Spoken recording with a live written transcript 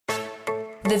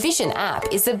The Vision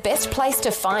app is the best place to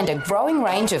find a growing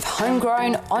range of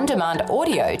homegrown, on-demand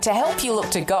audio to help you look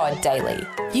to God daily.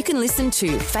 You can listen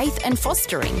to Faith and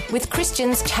Fostering with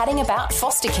Christians chatting about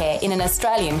foster care in an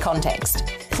Australian context.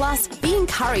 Plus, be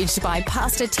encouraged by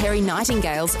Pastor Terry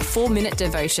Nightingale's 4-minute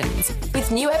devotions, with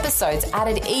new episodes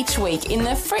added each week in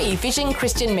the free Vision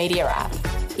Christian Media app.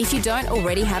 If you don't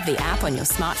already have the app on your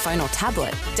smartphone or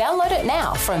tablet, download it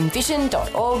now from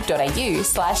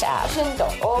vision.org.au/app.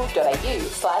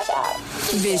 Vision.org.au/app.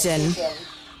 Vision.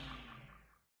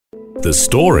 The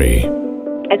story.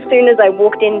 As soon as I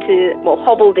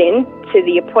hobbled in to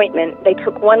the appointment, they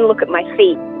took one look at my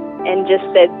feet and just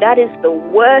said, that is the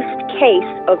worst case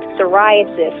of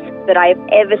psoriasis that I have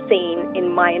ever seen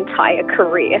in my entire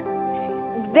career.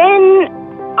 Then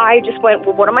I just went,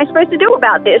 well, what am I supposed to do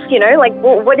about this?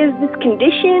 What is this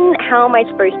condition? How am I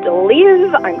supposed to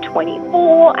live? I'm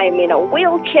 24. I'm in a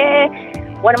wheelchair.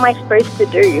 What am I supposed to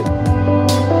do?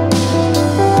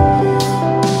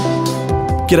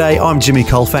 G'day, I'm Jimmy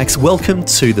Colfax. Welcome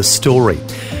to The Story.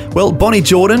 Well, Bonny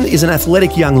Jordan is an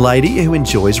athletic young lady who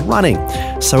enjoys running.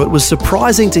 So it was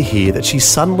surprising to hear that she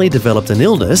suddenly developed an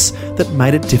illness that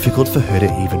made it difficult for her to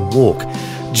even walk.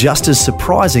 Just as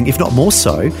surprising, if not more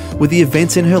so, were the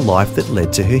events in her life that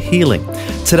led to her healing.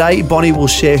 Today, Bonny will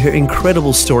share her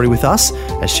incredible story with us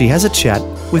as she has a chat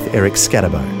with Eric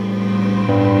Scatterbo.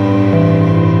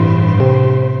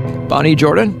 Bonny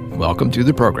Jordan, welcome to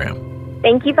the program.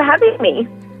 Thank you for having me.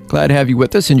 Glad to have you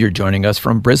with us, and you're joining us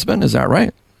from Brisbane, is that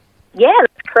right? Yeah,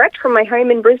 that's correct, from my home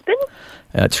in Brisbane.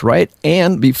 That's right.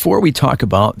 And before we talk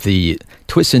about the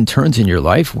twists and turns in your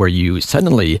life where you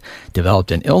suddenly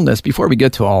developed an illness, before we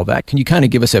get to all that, can you kind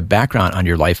of give us a background on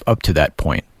your life up to that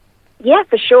point? Yeah,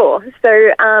 for sure.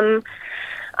 So I'm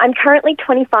currently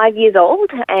 25 years old,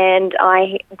 and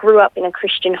I grew up in a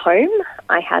Christian home.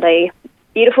 I had a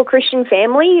beautiful Christian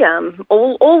family,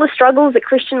 all the struggles that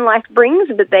Christian life brings,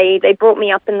 but they brought me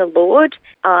up in the Lord.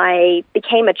 I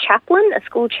became a chaplain, a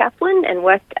school chaplain, and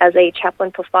worked as a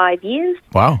chaplain for 5 years.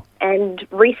 Wow. And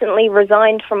recently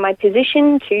resigned from my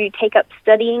position to take up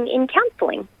studying in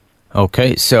counselling.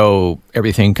 Okay, so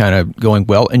everything kind of going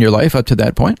well in your life up to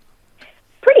that point?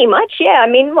 Pretty much, yeah. I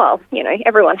mean,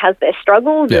 everyone has their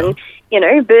struggles, yeah.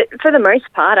 And, but for the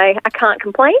most part, I can't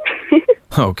complain.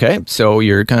 Okay, so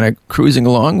you're kind of cruising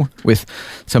along with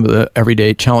some of the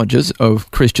everyday challenges of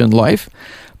Christian life.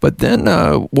 But then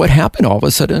what happened? All of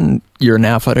a sudden, you're an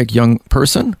athletic young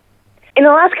person? In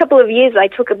the last couple of years, I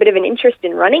took a bit of an interest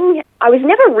in running. I was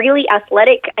never really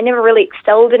athletic. I never really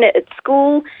excelled in it at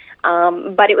school,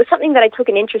 but it was something that I took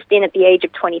an interest in at the age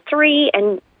of 23,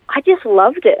 and I just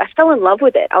loved it. I fell in love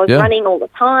with it. I was running all the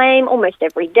time, almost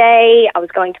every day. I was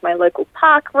going to my local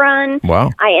park run.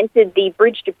 Wow. I entered the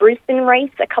Bridge to Brisbane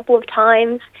race a couple of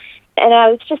times, and I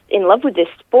was just in love with this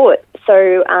sport.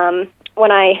 So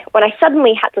when I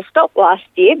suddenly had to stop last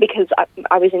year because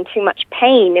I was in too much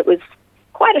pain, it was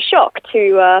quite a shock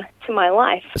to my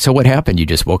life. So what happened? You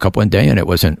just woke up one day and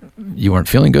you weren't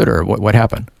feeling good, or what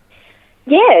happened?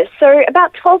 Yeah, so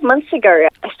about 12 months ago,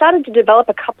 I started to develop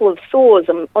a couple of sores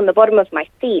on the bottom of my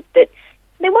feet that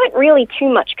they weren't really too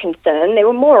much concern. They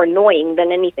were more annoying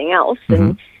than anything else. Mm-hmm.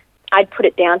 And I'd put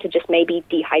it down to just maybe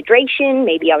dehydration.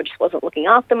 Maybe I just wasn't looking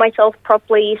after myself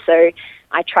properly. So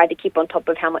I tried to keep on top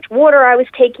of how much water I was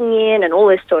taking in and all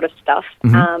this sort of stuff.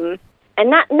 Mm-hmm.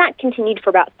 And that continued for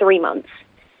about 3 months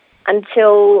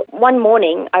until one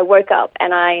morning I woke up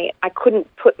and I couldn't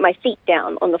put my feet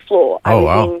down on the floor. I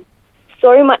was in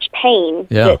so much pain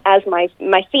that as my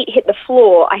feet hit the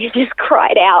floor, I just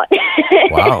cried out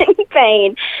in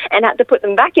pain and had to put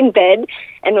them back in bed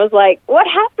and was like, what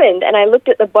happened? And I looked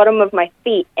at the bottom of my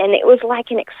feet and it was like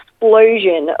an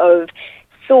explosion of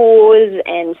sores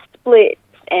and splits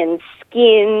and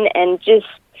skin, and just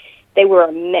they were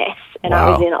a mess, and I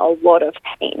was in a lot of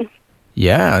pain.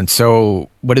 Yeah, and so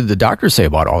what did the doctor say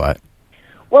about all that?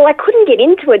 Well, I couldn't get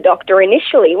into a doctor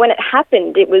initially. When it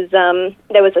happened, it was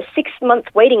there was a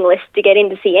 6-month waiting list to get in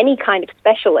to see any kind of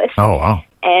specialist. Oh, wow.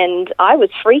 And I was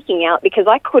freaking out because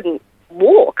I couldn't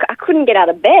walk. I couldn't get out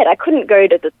of bed. I couldn't go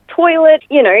to the toilet.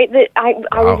 I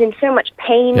was in so much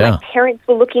pain. Yeah. My parents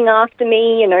were looking after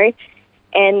me,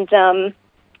 And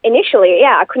initially,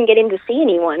 I couldn't get in to see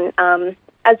anyone.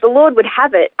 As the Lord would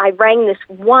have it, I rang this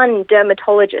one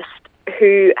dermatologist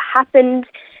who happened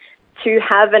to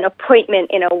have an appointment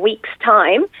in a week's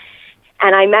time,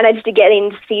 and I managed to get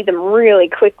in to see them really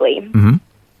quickly. Mm-hmm.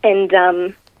 And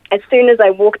as soon as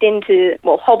I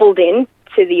hobbled in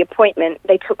to the appointment,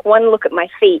 they took one look at my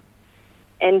feet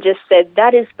and just said,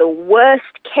 that is the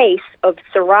worst case of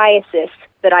psoriasis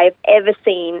that I have ever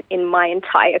seen in my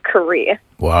entire career.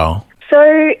 Wow.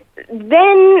 So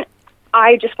then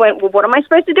I just went, well, what am I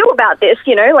supposed to do about this?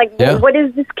 Yeah. What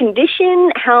is this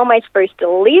condition? How am I supposed to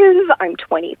live? I'm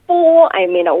 24.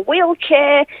 I'm in a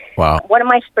wheelchair. Wow. What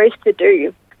am I supposed to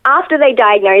do? After they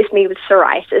diagnosed me with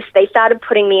psoriasis, they started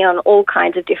putting me on all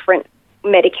kinds of different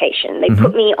medication. They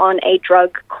put me on a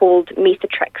drug called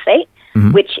methotrexate,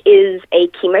 which is a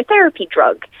chemotherapy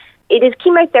drug. It is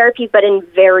chemotherapy, but in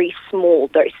very small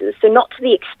doses, so not to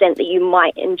the extent that you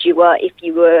might endure if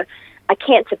you were a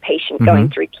cancer patient going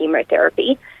through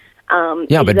chemotherapy.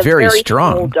 But very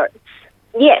strong. Dose.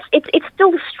 Yes, it's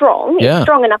still strong. Yeah. It's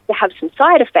strong enough to have some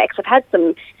side effects. I've had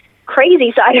some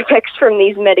crazy side effects from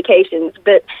these medications,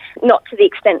 but not to the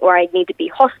extent where I need to be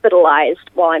hospitalized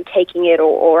while I'm taking it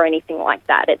or anything like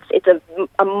that. It's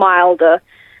a milder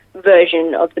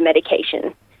version of the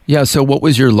medication. Yeah, so what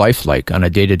was your life like on a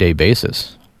day-to-day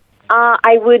basis?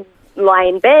 I would lie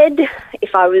in bed.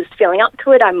 If I was feeling up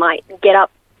to it, I might get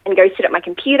up and go sit at my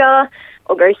computer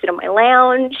or go sit on my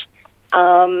lounge.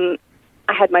 I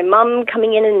had my mum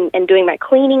coming in and doing my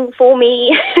cleaning for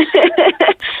me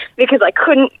because I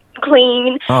couldn't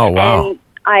clean. Oh, wow.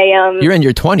 And You're in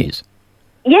your 20s.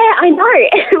 Yeah, I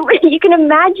know. You can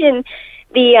imagine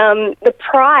the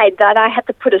pride that I had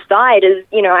to put aside as,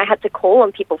 I had to call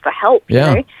on people for help.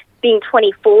 Yeah. Being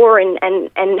 24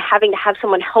 and having to have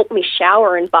someone help me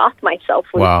shower and bath myself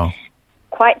was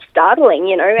quite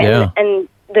startling, and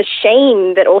the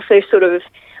shame that also sort of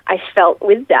I felt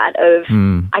with that of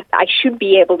I should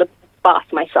be able to bath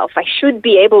myself. I should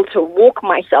be able to walk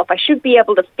myself. I should be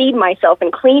able to feed myself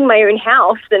and clean my own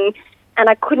house. And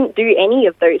I couldn't do any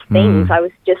of those things. I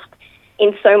was just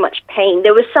in so much pain.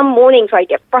 There were some mornings where I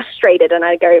get frustrated and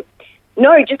I go,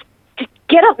 no, just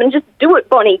get up and just do it,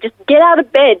 Bonnie. Just get out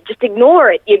of bed. Just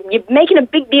ignore it. You're making a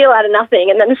big deal out of nothing.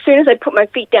 And then as soon as I put my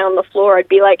feet down on the floor, I'd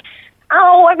be like,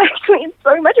 oh, I'm actually in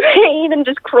so much pain, and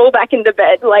just crawl back into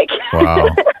bed. Wow.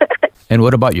 And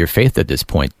what about your faith at this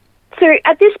point? So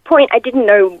at this point, I didn't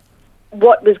know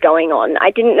what was going on.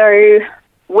 I didn't know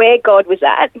where God was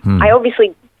at. I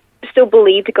obviously still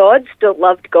believed God, still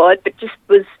loved God, but just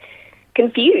was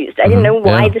confused. I didn't know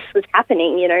why this was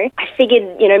happening, I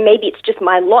figured, maybe it's just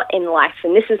my lot in life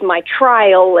and this is my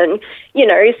trial, and,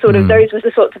 sort of those were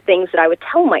the sorts of things that I would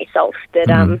tell myself that,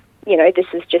 this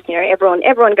is just,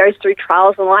 everyone goes through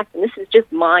trials in life and this is just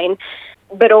mine.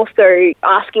 But also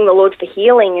asking the Lord for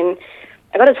healing. And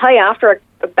I got to tell you, after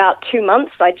about 2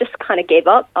 months, I just kind of gave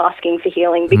up asking for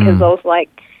healing because I was like,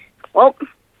 well,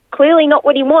 clearly not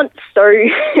what he wants. So,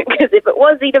 because if it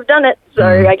was, he'd have done it. So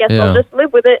I guess I'll just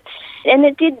live with it. And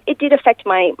it did affect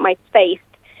my faith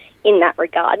in that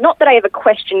regard. Not that I ever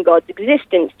questioned God's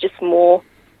existence, just more,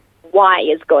 why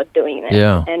is God doing this?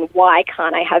 Yeah. And why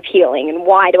can't I have healing? And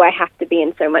why do I have to be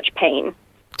in so much pain?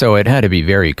 So it had to be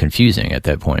very confusing at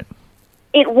that point.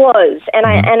 It was. And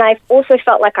I also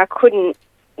felt like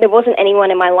there wasn't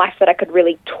anyone in my life that I could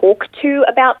really talk to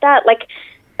about that. Like,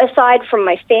 aside from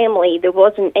my family, there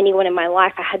wasn't anyone in my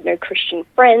life. I had no Christian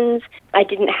friends. I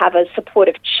didn't have a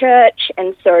supportive church.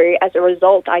 And so as a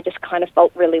result, I just kind of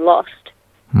felt really lost.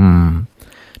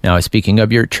 Now, speaking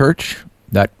of your church,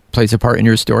 that plays a part in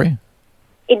your story?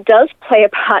 It does play a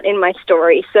part in my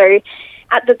story. So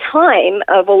at the time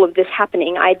of all of this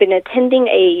happening, I'd been attending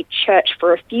a church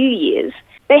for a few years.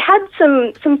 They had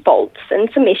some faults and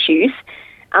some issues,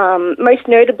 most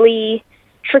notably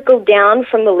trickled down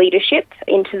from the leadership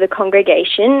into the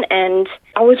congregation, and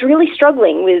I was really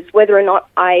struggling with whether or not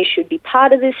I should be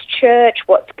part of this church,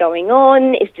 what's going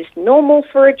on, is this normal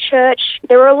for a church?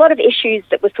 There were a lot of issues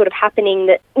that were sort of happening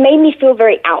that made me feel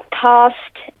very outcast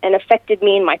and affected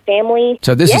me and my family.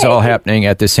 So this is all happening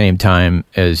at the same time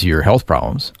as your health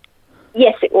problems?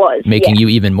 Yes, it was. Making you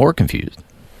even more confused?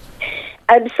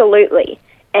 Absolutely.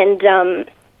 And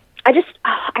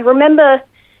I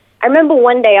remember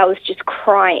one day I was just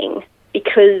crying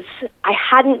because I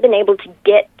hadn't been able to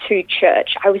get to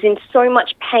church. I was in so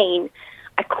much pain,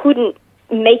 I couldn't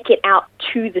make it out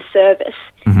to the service.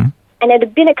 And it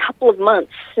had been a couple of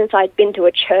months since I'd been to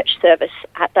a church service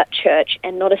at that church,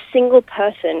 and not a single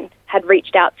person had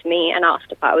reached out to me and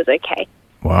asked if I was okay.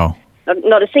 Wow.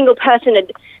 Not a single person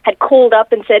had called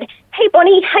up and said, hey,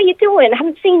 Bonnie, how you doing? I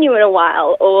haven't seen you in a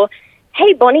while. Or,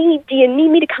 hey, Bonnie, do you need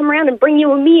me to come around and bring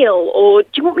you a meal? Or do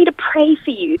you want me to pray for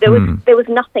you? There was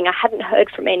nothing. I hadn't heard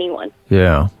from anyone.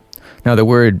 Yeah. Now, the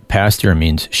word pastor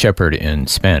means shepherd in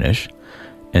Spanish.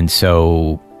 And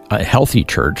so a healthy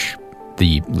church,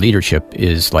 the leadership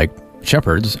is like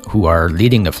shepherds who are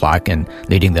leading the flock and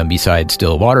leading them beside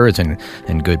still waters and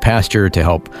good pasture to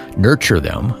help nurture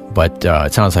them. But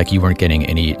it sounds like you weren't getting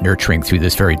any nurturing through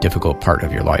this very difficult part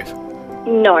of your life.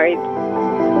 No.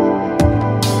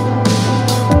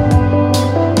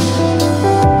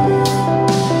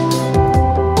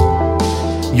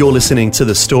 You're listening to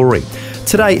The Story.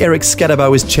 Today, Eric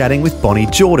Scadabo is chatting with Bonny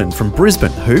Jordan from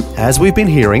Brisbane, who, as we've been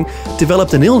hearing,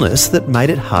 developed an illness that made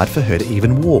it hard for her to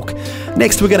even walk.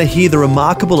 Next, we're going to hear the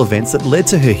remarkable events that led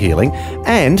to her healing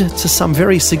and to some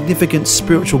very significant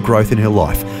spiritual growth in her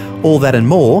life. All that and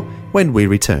more when we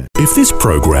return. If this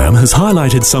program has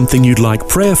highlighted something you'd like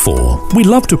prayer for, we'd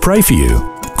love to pray for you.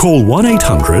 Call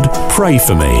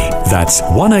 1-800-PRAY-FOR-ME. That's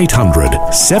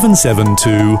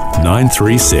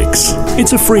 1-800-772-936.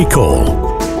 It's a free call.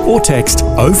 Or text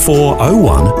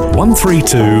 0401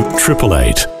 132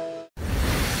 888.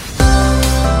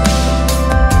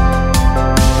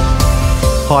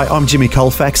 Hi, I'm Jimmy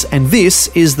Colfax, and this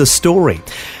is The Story.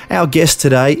 Our guest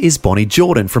today is Bonny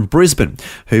Jordan from Brisbane,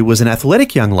 who was an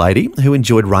athletic young lady who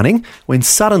enjoyed running when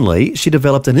suddenly she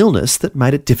developed an illness that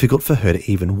made it difficult for her to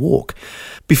even walk.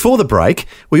 Before the break,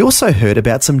 we also heard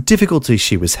about some difficulties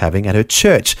she was having at her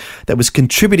church that was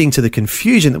contributing to the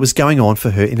confusion that was going on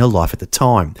for her in her life at the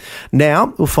time.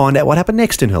 Now, we'll find out what happened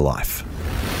next in her life.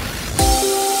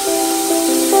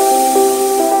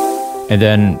 And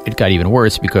then it got even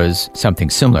worse because something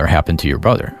similar happened to your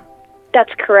brother.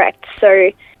 That's correct.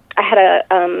 So I had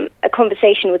a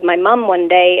conversation with my mum one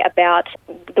day about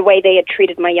the way they had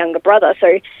treated my younger brother.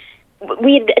 So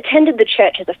we had attended the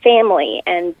church as a family,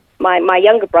 and my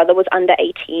younger brother was under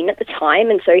 18 at the time,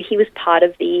 and so he was part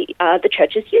of the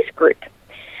church's youth group.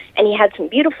 And he had some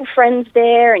beautiful friends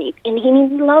there, and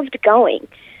he loved going.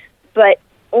 But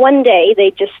one day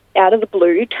they just, out of the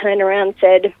blue, turned around and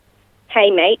said,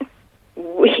 "Hey, mate,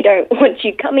 we don't want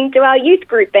you coming to our youth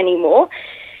group anymore."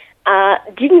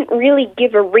 Didn't really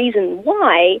give a reason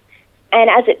why, and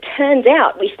as it turns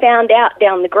out, we found out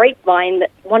down the grapevine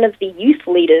that one of the youth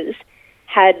leaders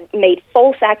had made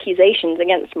false accusations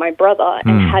against my brother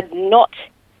and had not...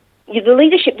 The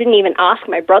leadership didn't even ask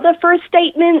my brother for a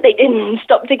statement. They didn't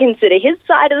stop to consider his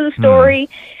side of the story,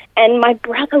 and my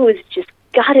brother was just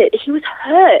gutted. He was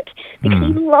hurt because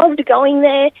he loved going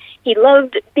there. He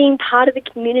loved being part of the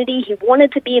community. He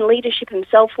wanted to be in leadership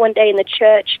himself one day in the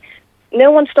church. No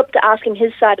one stopped to ask him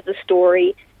his side of the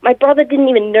story. My brother didn't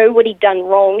even know what he'd done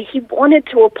wrong. He wanted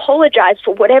to apologize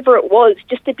for whatever it was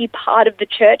just to be part of the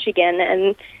church again,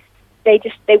 and they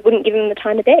wouldn't give him the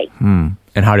time of day. And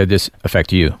how did this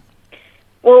affect you?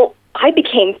 Well, I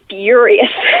became furious.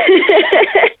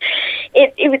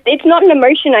 It's not an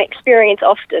emotion I experience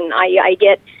often. I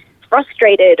get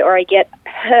frustrated, or I get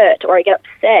hurt, or I get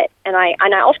upset, and I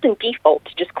often default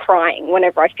to just crying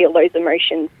whenever I feel those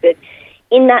emotions. But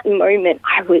in that moment,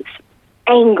 I was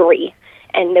angry,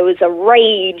 and there was a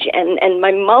rage, and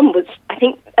my mum was, I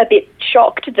think, a bit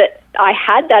shocked that I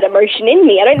had that emotion in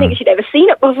me. I don't think she'd ever seen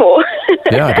it before.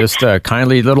 Yeah, just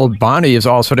kindly little Bonny is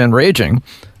also enraging.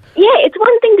 Yeah, it's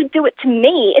one thing to do it to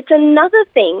me. It's another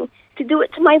thing to do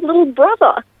it to my little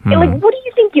brother. They're like, "What do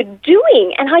you think you're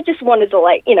doing?" And I just wanted to,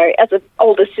 as an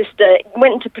older sister,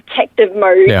 went into protective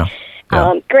mode. Yeah.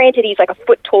 Granted, he's like a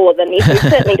foot taller than me, so he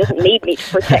certainly doesn't need me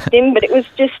to protect him, but it was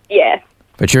just, yeah.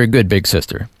 But you're a good big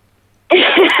sister.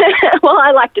 Well,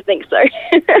 I like to think so.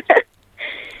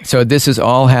 So this is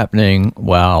all happening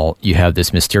while you have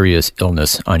this mysterious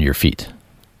illness on your feet.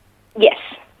 Yes.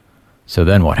 So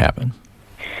then what happened?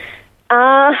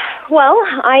 Well,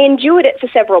 I endured it for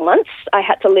several months. I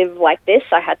had to live like this.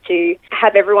 I had to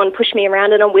have everyone push me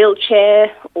around in a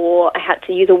wheelchair, or I had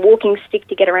to use a walking stick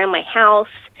to get around my house.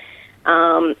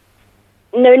 No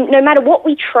matter what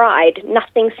we tried,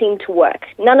 nothing seemed to work.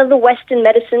 None of the Western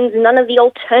medicines, none of the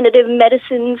alternative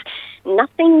medicines,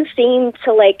 nothing seemed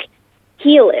to,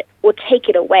 heal it or take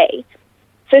it away.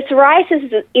 So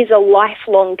psoriasis is a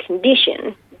lifelong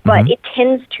condition, but it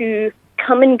tends to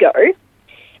come and go,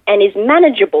 and is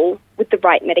manageable with the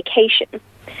right medication.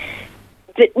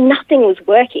 But nothing was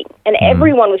working, and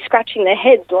everyone was scratching their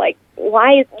heads like,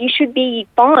 "Why? You should be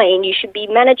fine. You should be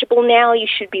manageable now. You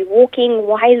should be walking.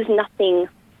 Why is nothing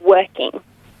working?"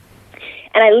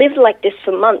 And I lived like this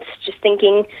for months, just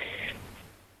thinking,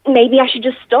 maybe I should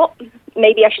just stop.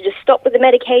 Maybe I should just stop with the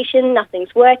medication.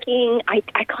 Nothing's working. I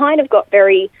kind of got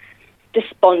very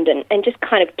despondent and just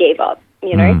kind of gave up,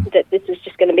 that this is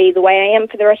just going to be the way I am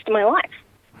for the rest of my life.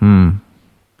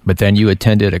 But then you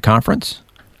attended a conference?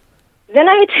 Then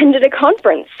I attended a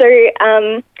conference. So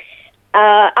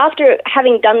after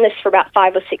having done this for about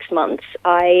 5 or 6 months,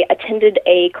 I attended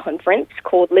a conference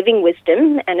called Living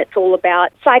Wisdom, and it's all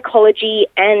about psychology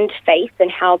and faith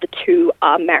and how the two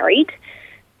are married.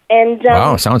 And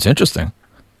wow, sounds interesting.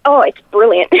 Oh, it's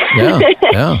brilliant.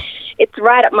 Yeah. it's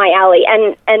right up my alley,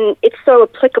 and it's so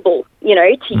applicable, you know,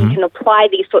 you can apply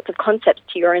these sorts of concepts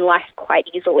to your own life quite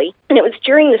easily. And it was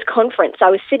during this conference,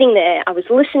 I was sitting there, I was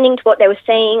listening to what they were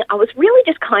saying, I was really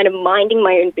just kind of minding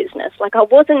my own business. Like, I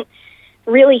wasn't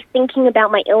really thinking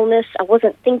about my illness, I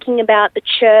wasn't thinking about the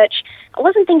church, I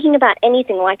wasn't thinking about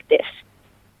anything like this.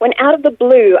 When out of the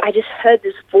blue, I just heard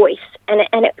this voice, and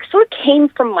it sort of came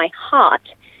from my heart.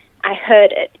 I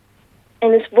heard it.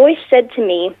 And this voice said to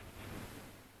me,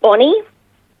 Bonnie,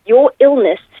 your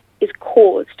illness is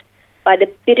caused by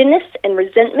the bitterness and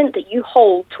resentment that you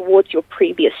hold towards your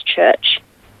previous church.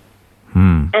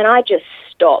 And I just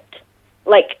stopped.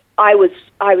 Like, I was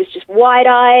just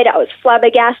wide-eyed, I was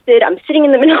flabbergasted, I'm sitting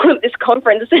in the middle of this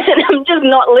conference and I'm just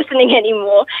not listening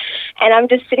anymore. And I'm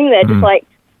just sitting there just like,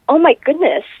 oh my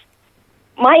goodness,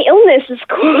 my illness is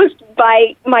caused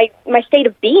by my state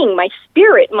of being, my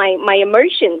spirit, my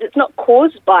emotions. It's not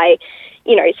caused by,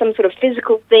 you know, some sort of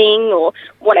physical thing or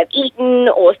what I've eaten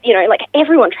or, you know, like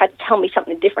everyone tried to tell me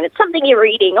something different. It's something you're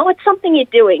eating. Oh, it's something you're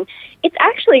doing. It's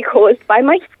actually caused by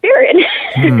my spirit.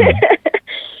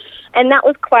 And that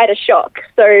was quite a shock.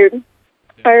 So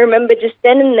I remember just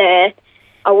then and there,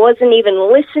 I wasn't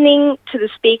even listening to the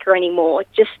speaker anymore.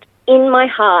 Just in my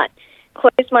heart,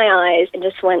 closed my eyes and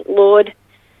just went, Lord,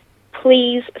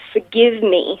 please forgive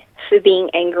me for being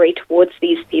angry towards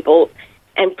these people,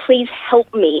 and please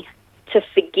help me to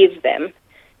forgive them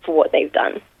for what they've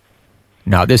done.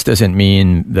 Now, this doesn't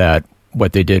mean that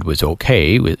what they did was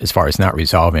okay as far as not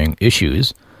resolving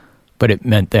issues, but it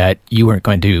meant that you weren't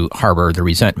going to harbor the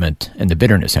resentment and the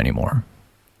bitterness anymore.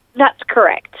 That's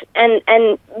correct.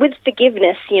 And with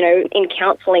forgiveness, you know, in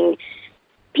counseling,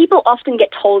 people often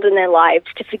get told in their lives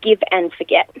to forgive and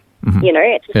forget. You know,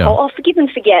 it's oh, forgive and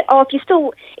forget. Oh,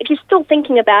 if you're still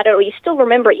thinking about it or you still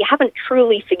remember it, you haven't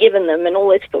truly forgiven them, and all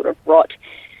this sort of rot.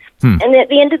 And at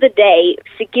the end of the day,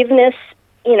 forgiveness,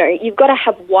 you know, you've got to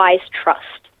have wise trust.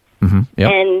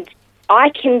 And I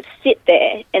can sit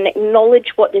there and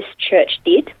acknowledge what this church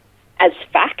did as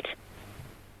fact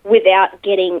without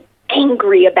getting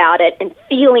angry about it and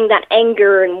feeling that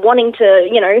anger and wanting to,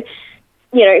 you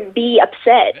know, be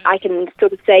upset. I can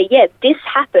sort of say, yeah, this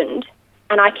happened,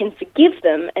 and I can forgive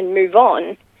them and move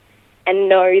on and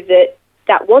know that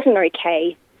that wasn't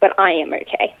okay, but I am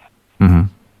okay.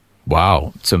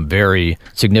 Wow, some very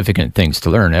significant things to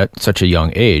learn at such a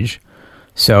young age.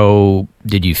 So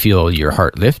did you feel your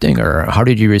heart lifting, or how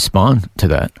did you respond to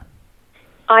that?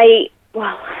 I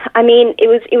mean, it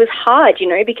was hard, you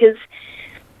know, because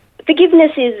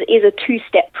forgiveness is a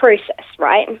two-step process,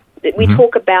 right? We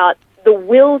talk about the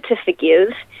will to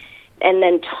forgive and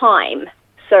then time.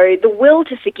 So the will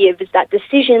to forgive is that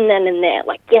decision then and there.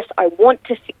 Like, yes, I want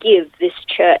to forgive this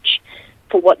church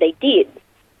for what they did.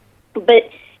 But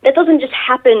that doesn't just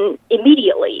happen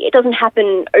immediately. It doesn't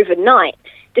happen overnight.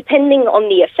 Depending on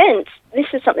the offense, this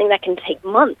is something that can take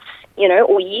months, you know,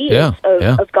 or years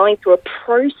of going through a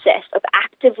process of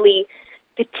actively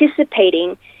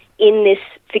participating in this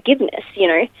forgiveness, you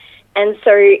know. And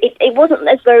so it wasn't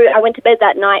as though I went to bed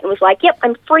that night and was like, yep,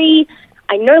 I'm free.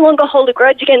 I no longer hold a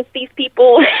grudge against these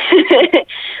people.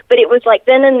 But it was like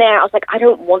then and there, I was like, I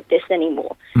don't want this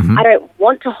anymore. I don't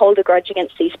want to hold a grudge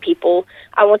against these people.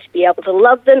 I want to be able to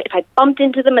love them. If I bumped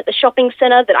into them at the shopping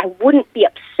center, that I wouldn't be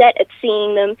upset at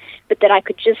seeing them, but that I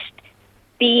could just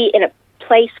be in a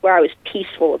place where I was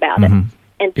peaceful about it.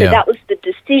 And so that was the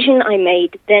decision I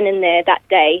made then and there that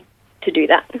day to do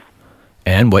that.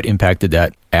 And what impact did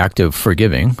that act of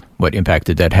forgiving, what impact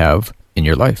did that have in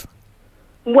your life?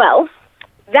 Well,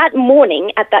 that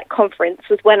morning at that conference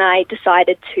was when I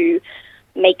decided to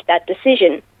make that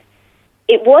decision.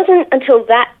 It wasn't until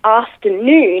that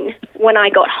afternoon when I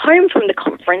got home from the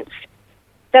conference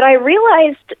that I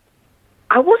realized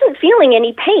I wasn't feeling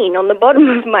any pain on the bottom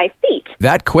of my feet.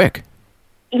 That quick?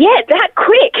 Yeah, that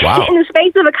quick. Wow. In the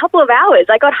space of a couple of hours.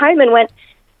 I got home and went,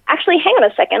 actually, hang on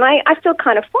a second, I feel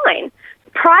kind of fine.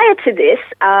 Prior to this,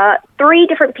 3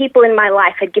 different people in my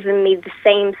life had given me the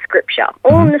same scripture,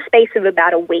 all in the space of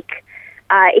about a week.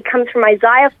 It comes from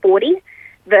Isaiah 40,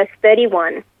 verse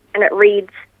 31, and it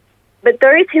reads, "But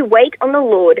those who wait on the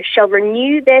Lord shall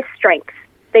renew their strength.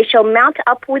 They shall mount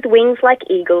up with wings like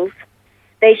eagles.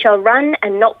 They shall run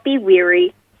and not be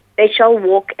weary. They shall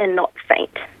walk and not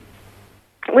faint."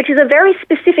 Which is a very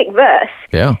specific verse.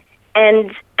 Yeah.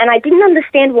 And I didn't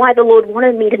understand why the Lord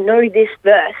wanted me to know this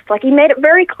verse. Like, he made it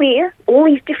very clear, all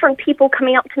these different people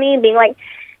coming up to me and being like,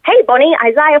 hey, Bonnie,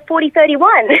 Isaiah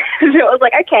 40:31. So I was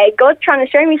like, okay, God's trying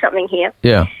to show me something here.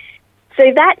 Yeah.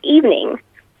 So that evening,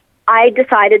 I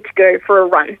decided to go for a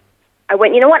run. I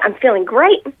went, you know what, I'm feeling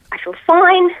great. I feel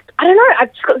fine. I don't know,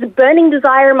 I've just got this burning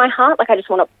desire in my heart. Like, I just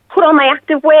want to put on my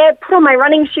activewear, put on my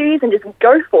running shoes, and just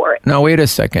go for it. Now, wait a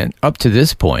second. Up to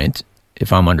this point,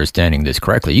 if I'm understanding this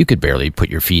correctly, you could barely put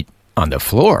your feet on the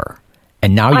floor.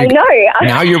 And now I know.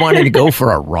 Now you're wanting to go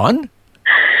for a run?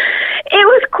 It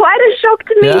was quite a shock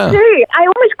to me, too. I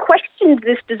almost questioned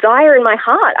this desire in my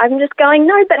heart. I'm just going,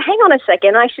 no, but hang on a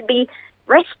second. I should be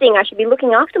resting. I should be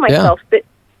looking after myself. Yeah. But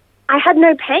I had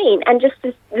no pain and just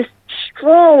this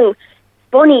strong,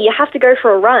 Bonnie, you have to go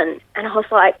for a run. And I was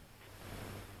like,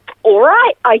 all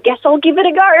right, I guess I'll give it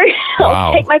a go. Wow.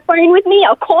 I'll take my phone with me.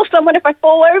 I'll call someone if I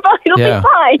fall over. It'll be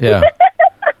fine. Yeah.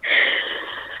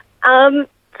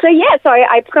 So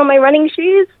I put on my running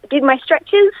shoes, did my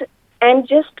stretches, and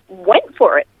just went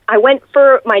for it. I went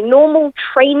for my normal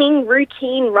training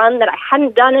routine run that I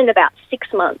hadn't done in about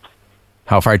 6 months.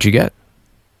 How far did you get?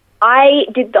 I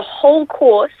did the whole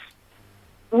course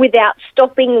without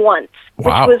stopping once,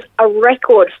 wow. which was a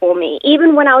record for me.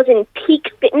 Even when I was in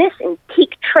peak fitness and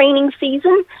peak training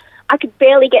season, I could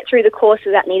barely get through the course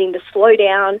without needing to slow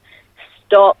down,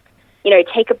 stop,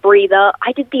 take a breather.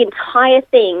 I did the entire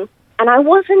thing, and I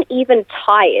wasn't even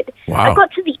tired. Wow. I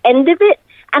got to the end of it,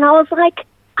 and I was like,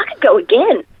 I could go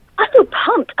again. I feel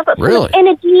pumped. I've got so much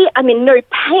energy. I'm in no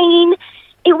pain.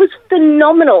 It was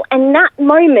phenomenal. And that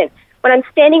moment, when I'm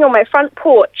standing on my front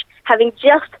porch, having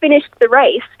just finished the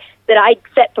race that I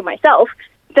set for myself,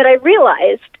 that I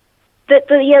realized that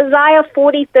the Isaiah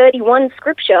 40:31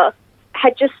 scripture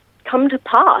had just come to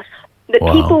pass. That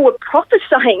wow. people were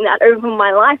prophesying that over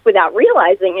my life without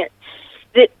realizing it.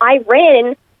 That I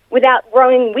ran without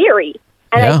growing weary,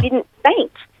 and I didn't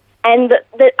faint. And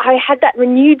that I had that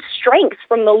renewed strength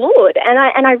from the Lord.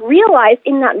 And I realized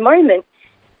in that moment,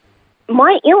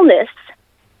 my illness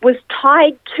was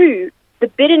tied to the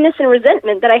bitterness and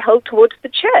resentment that I held towards the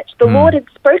church. The Lord had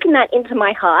spoken that into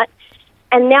my heart,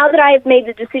 and now that I have made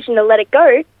the decision to let it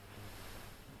go,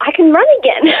 I can run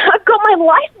again. I've got my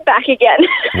life back again.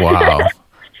 Wow.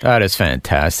 That is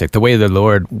fantastic. The way the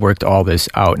Lord worked all this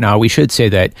out. Now, we should say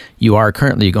that you are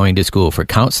currently going to school for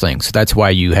counseling, so that's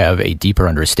why you have a deeper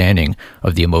understanding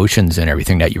of the emotions and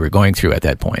everything that you were going through at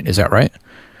that point. Is that right?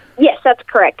 Yes, that's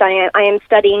correct. I am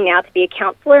studying now to be a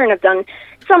counselor, and I've done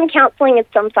some counseling and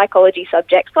some psychology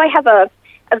subjects, so I have a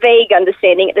vague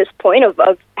understanding at this point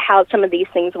of how some of these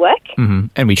things work. Mm-hmm.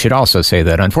 And we should also say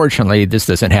that, unfortunately, this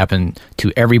doesn't happen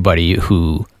to everybody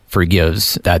who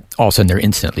forgives, that all of a sudden they're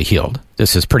instantly healed.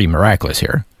 This is pretty miraculous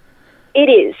here. It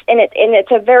is, and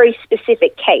it's a very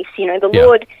specific case. The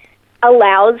Lord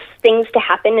allows things to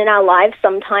happen in our lives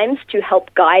sometimes to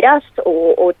help guide us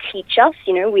or teach us.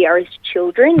 We are His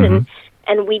children,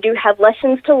 and we do have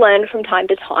lessons to learn from time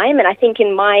to time. And I think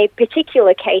in my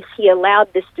particular case, He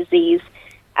allowed this disease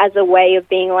as a way of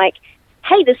being like,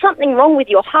 hey, there's something wrong with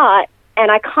your heart,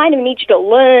 and I kind of need you to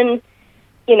learn,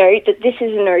 that this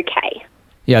isn't okay.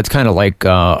 Yeah, it's kind of like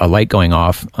a light going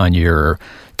off on your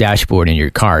dashboard in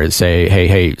your car to say,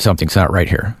 hey, something's not right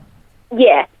here.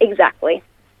 Yeah, exactly.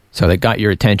 So that got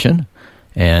your attention,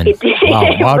 and it did. wow,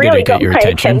 It really did it get your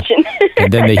attention?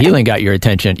 And then the healing got your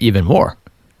attention even more.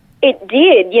 It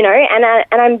did,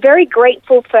 and I'm very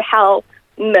grateful for how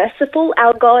merciful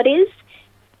our God is,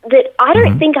 that I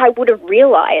don't think I would have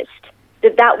realized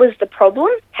that was the problem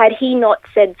had He not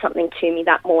said something to me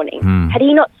that morning. Had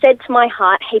He not said to my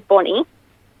heart, hey, Bonnie,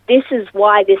 this is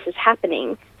why this is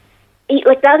happening.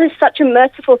 That is such a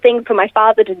merciful thing for my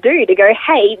Father to do, to go,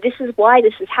 hey, this is why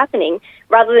this is happening,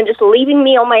 rather than just leaving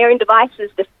me on my own devices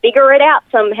to figure it out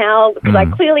somehow, because I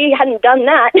clearly hadn't done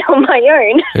that on my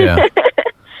own. Yeah.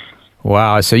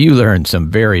 Wow, so you learned some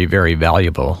very, very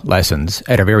valuable lessons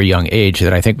at a very young age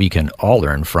that I think we can all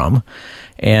learn from.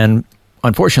 And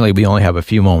unfortunately, we only have a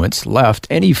few moments left.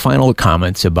 Any final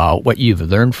comments about what you've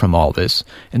learned from all this,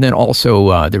 and then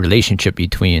also the relationship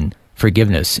between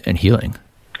forgiveness and healing?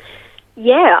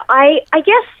 Yeah, I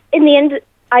guess in the end,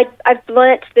 I've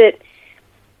learnt that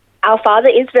our Father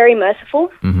is very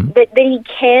merciful, that He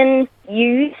can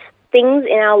use things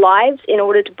in our lives in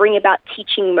order to bring about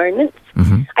teaching moments.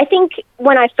 I think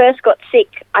when I first got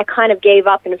sick, I kind of gave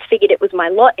up and figured it was my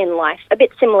lot in life, a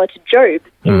bit similar to Job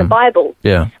in the Bible.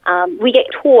 Yeah. We get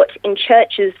taught in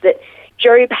churches that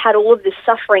Job had all of this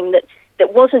suffering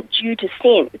that wasn't due to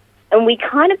sin. And we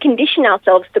kind of condition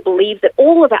ourselves to believe that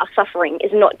all of our suffering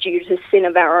is not due to sin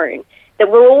of our own,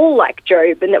 that we're all like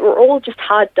Job and that we're all just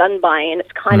hard done by, and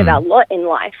it's kind of our lot in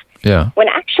life. Yeah. When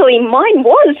actually mine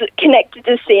was connected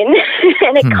to sin,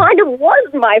 and it kind of was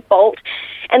my fault.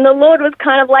 And the Lord was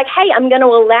kind of like, hey, I'm going to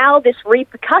allow this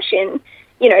repercussion,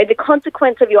 the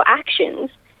consequence of your actions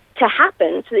to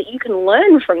happen so that you can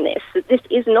learn from this, that this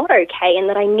is not okay, and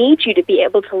that I need you to be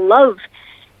able to love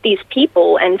these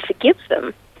people and forgive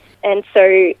them. And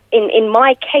so in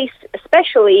my case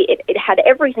especially, it had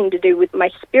everything to do with my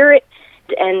spirit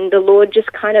and the Lord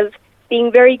just kind of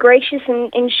being very gracious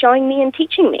in showing me and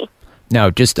teaching me. Now,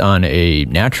 just on a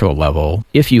natural level,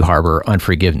 if you harbor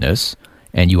unforgiveness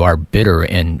and you are bitter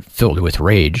and filled with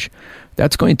rage,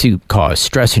 that's going to cause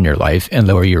stress in your life and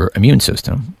lower your immune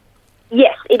system.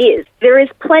 Yes, it is. There is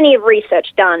plenty of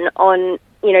research done on,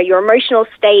 your emotional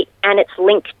state and its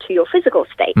link to your physical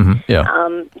state.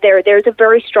 There's a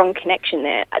very strong connection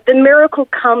there. The miracle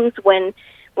comes when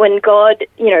God,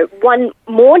 one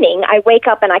morning I wake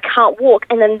up and I can't walk,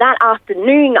 and then that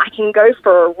afternoon I can go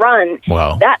for a run.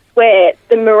 Wow. That's where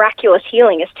the miraculous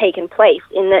healing has taken place,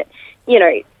 in that,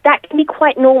 that can be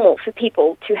quite normal for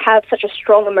people to have such a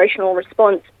strong emotional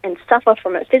response and suffer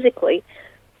from it physically.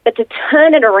 But to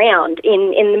turn it around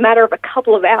in the matter of a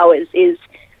couple of hours is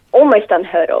almost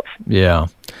unheard of. Yeah.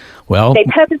 Well, they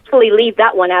purposefully leave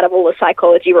that one out of all the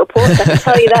psychology reports, I can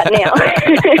tell you that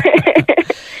now.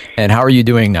 And how are you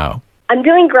doing now? I'm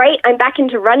doing great. I'm back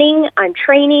into running. I'm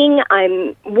training.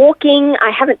 I'm walking.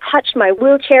 I haven't touched my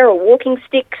wheelchair or walking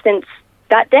stick since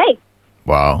that day.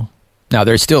 Wow. Now,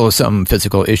 there's still some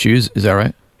physical issues. Is that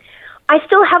right? I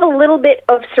still have a little bit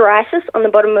of psoriasis on the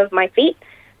bottom of my feet.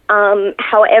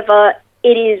 However,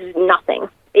 it is nothing.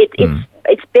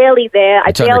 It's barely there.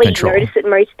 I barely notice it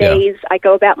most days. I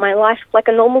go about my life like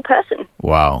a normal person.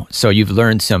 Wow. So you've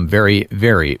learned some very,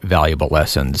 very valuable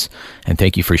lessons, and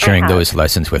thank you for sharing those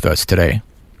lessons with us today.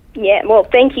 Yeah, well,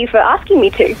 thank you for asking me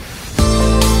to.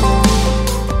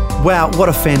 Wow, what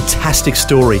a fantastic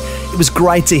story. It was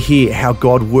great to hear how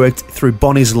God worked through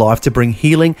Bonny's life to bring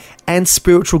healing and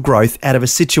spiritual growth out of a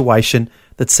situation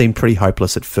that seemed pretty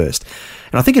hopeless at first.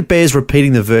 And I think it bears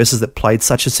repeating the verses that played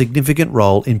such a significant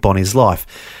role in Bonny's life.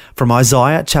 From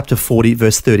Isaiah chapter 40,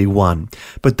 verse 31.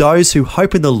 But those who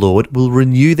hope in the Lord will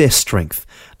renew their strength.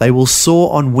 They will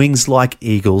soar on wings like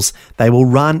eagles. They will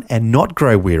run and not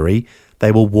grow weary.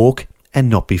 They will walk and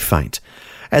not be faint.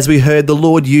 As we heard, the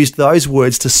Lord used those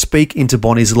words to speak into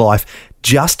Bonny's life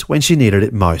just when she needed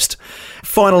it most.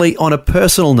 Finally, on a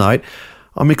personal note,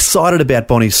 I'm excited about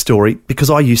Bonny's story because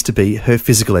I used to be her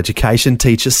physical education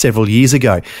teacher several years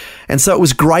ago. And so it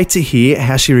was great to hear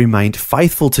how she remained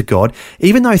faithful to God,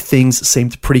 even though things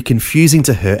seemed pretty confusing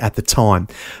to her at the time.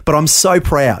 But I'm so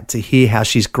proud to hear how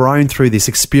she's grown through this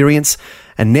experience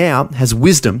and now has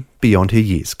wisdom beyond her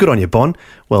years. Good on you, Bon.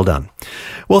 Well done.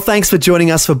 Well, thanks for joining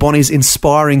us for Bonny's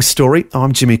inspiring story.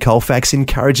 I'm Jimmy Colfax,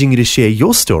 encouraging you to share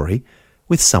your story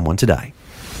with someone today.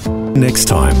 Next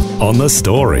time on The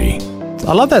Story.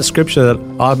 I love that scripture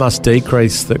that I must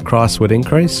decrease that Christ would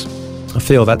increase. I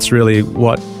feel that's really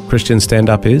what Christian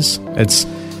stand-up is. It's,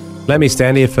 let me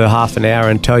stand here for half an hour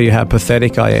and tell you how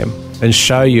pathetic I am and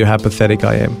show you how pathetic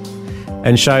I am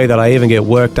and show you that I even get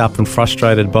worked up and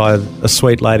frustrated by a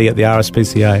sweet lady at the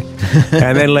RSPCA.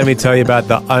 And then let me tell you about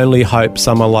the only hope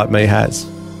someone like me has.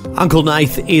 Uncle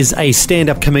Nath is a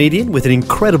stand-up comedian with an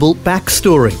incredible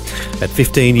backstory. At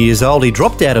 15 years old, he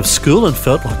dropped out of school and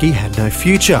felt like he had no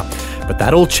future. But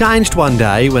that all changed one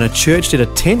day when a church did a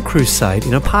tent crusade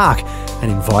in a park and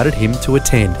invited him to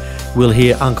attend. We'll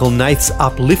hear Uncle Nath's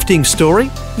uplifting story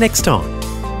next time.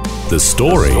 The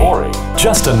Story.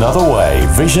 Just another way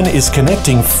Vision is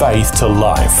connecting faith to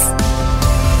life.